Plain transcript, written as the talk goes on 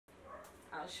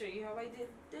show you how I did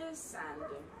this, and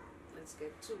let's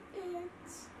get to it.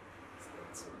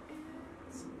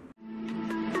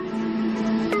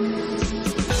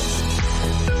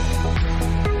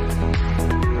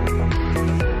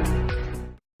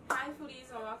 Hi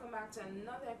foodies, and welcome back to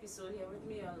another episode here with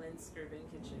me on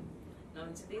Lyn'sCaribbeanKitchen. Now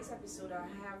in today's episode I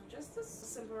have just a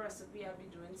simple recipe. I'll be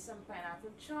doing some pineapple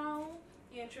chow.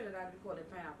 Here in Trinidad we call it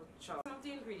pineapple chow. Some of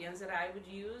the ingredients that I would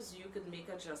use, you could make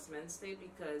adjustments there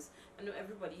because I know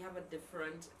everybody have a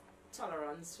different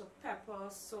tolerance for pepper,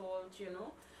 salt, you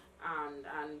know,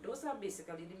 and those are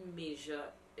basically the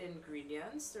major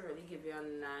ingredients to really give you a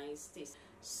nice taste.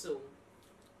 So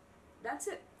that's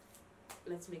it.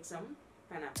 Let's make some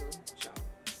pineapple chow.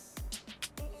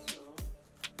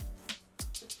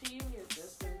 So to peel, you're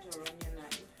just going to run your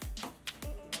knife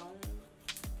down.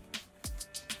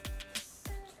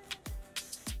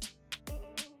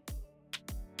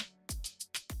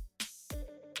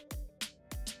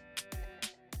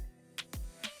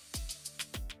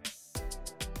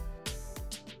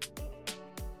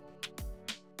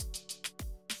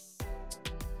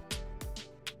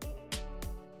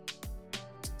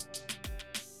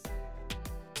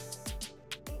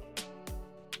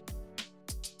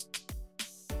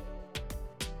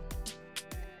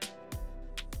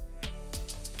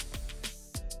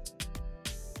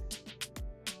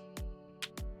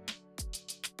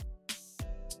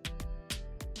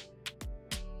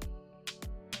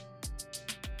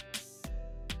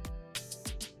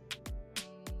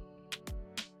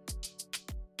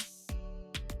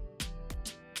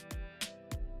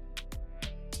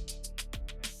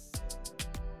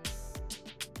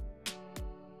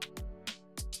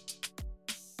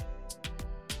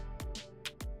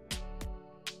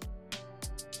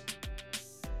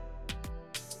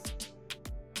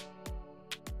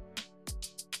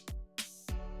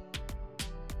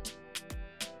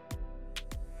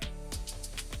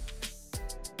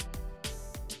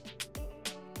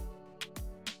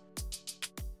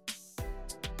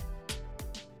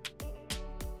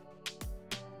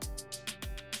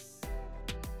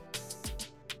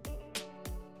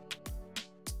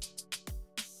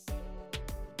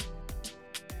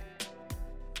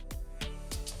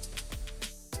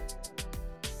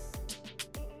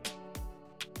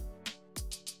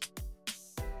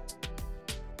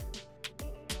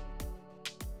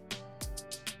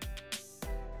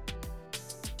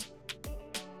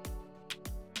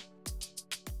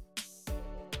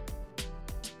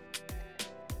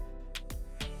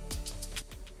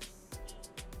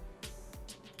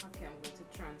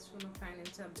 Transfer my pan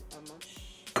into a much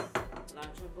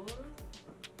larger bowl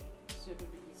so it will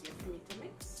be easier for me to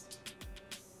mix.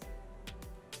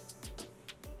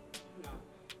 Now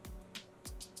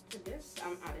to this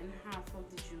I'm adding half of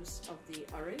the juice of the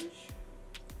orange,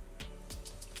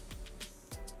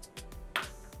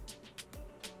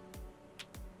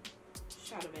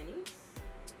 chadon beni.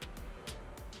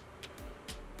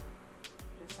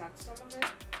 Just add some of it.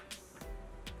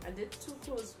 I did 2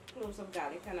 cloves of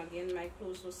garlic, and again my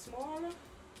cloves were small.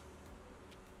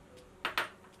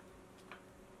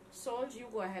 Salt, you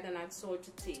go ahead and add salt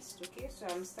to taste, okay? So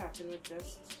I'm starting with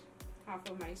just half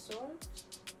of my salt.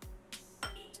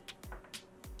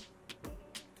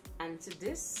 And to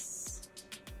this,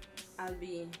 I'll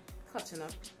be cutting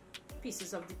up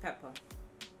pieces of the pepper.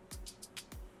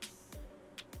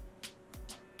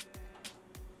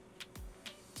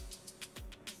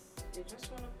 You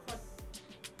just want to cut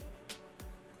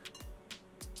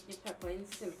pepper in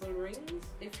simple rings.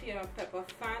 If you're a pepper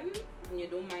fan and you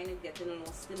don't mind it getting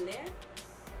lost in there,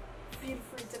 feel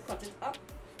free to cut it up,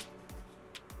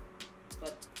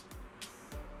 but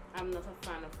I'm not a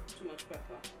fan of too much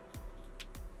pepper.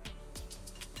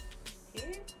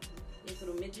 Okay, you could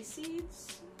omit the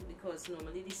seeds because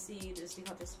normally the seed is the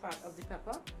hottest part of the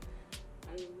pepper,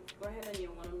 and go ahead and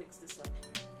you want to mix this up.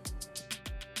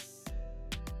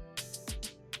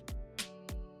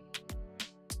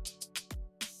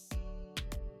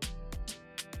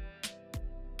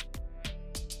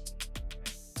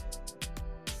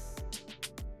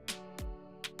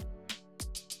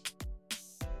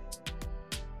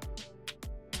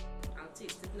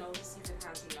 Taste it now to see if it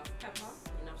has enough pepper,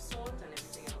 enough salt, and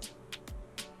everything else.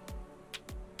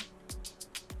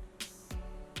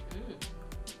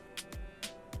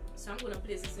 So I'm going to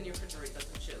place this in your refrigerator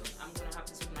to chill. I'm going to have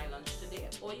this with my lunch today,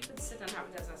 or you could sit and have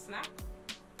it as a snack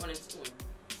on its own.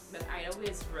 But either way,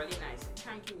 it's really nice.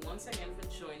 Thank you once again for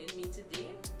joining me today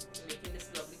in making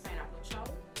this lovely pineapple chow.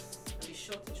 And be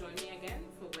sure to join me again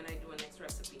for when I do a next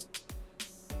recipe.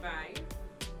 Bye.